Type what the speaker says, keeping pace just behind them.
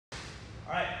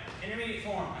All right, intermediate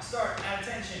form. I start at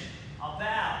attention. I'll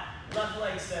bow. Left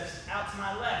leg steps out to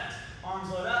my left. Arms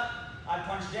load up. I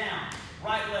punch down.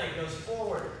 Right leg goes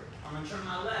forward. I'm going to turn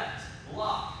my left.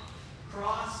 Block.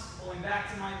 Cross. Pulling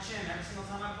back to my chin every single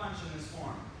time I punch in this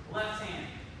form. Left hand.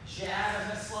 Jab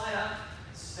as I slide up.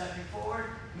 Stepping forward.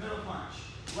 Middle punch.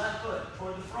 Left foot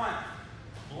toward the front.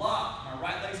 Block. My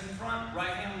right leg's in front.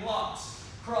 Right hand blocks.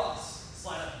 Cross.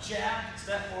 Slide up. Jab.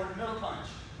 Step forward. Middle punch.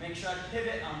 Make sure I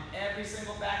pivot on every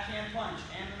single backhand punch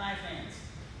and the knife hands.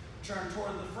 Turn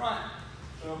toward the front.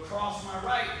 Go across my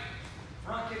right.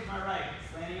 Front kick my right.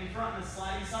 Landing in front in a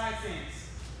sliding side stance.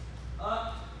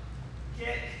 Up.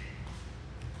 Kick.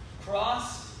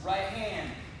 Cross. Right hand.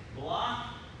 Block.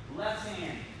 Left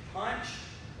hand. Punch.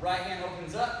 Right hand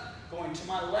opens up. Going to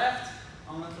my left.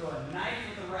 I'm going to throw a knife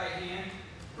with the right hand.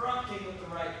 Front kick with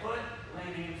the right foot.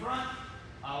 Landing in front.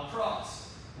 I'll cross.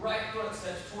 Right foot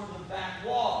steps toward the back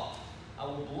wall. I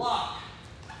will block.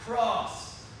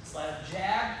 Cross. Slide up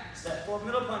jab. Step forward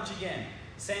middle punch again.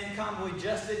 Same combo we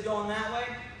just did going that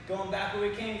way. Going back where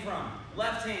we came from.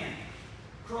 Left hand.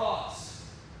 Cross.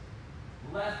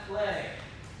 Left leg.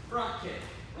 Front kick.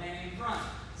 Landing in front.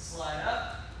 Slide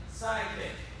up. Side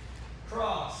kick.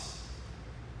 Cross.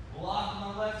 Block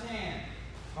with my left hand.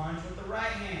 Punch with the right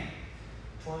hand.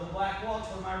 Toward the black wall,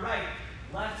 toward my right.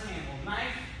 Left hand will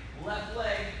knife. Left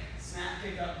leg. Snap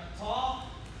kick up tall.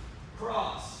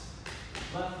 Cross.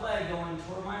 Left leg going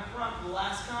toward my front. The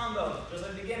last combo. Just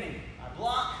like the beginning. I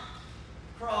block.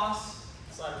 Cross.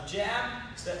 Slide of jab.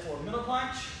 Step forward middle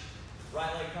punch.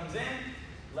 Right leg comes in.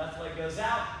 Left leg goes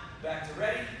out. Back to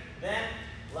ready. Then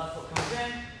left foot comes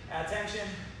in. Attention.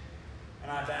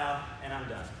 And I bow and I'm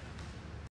done.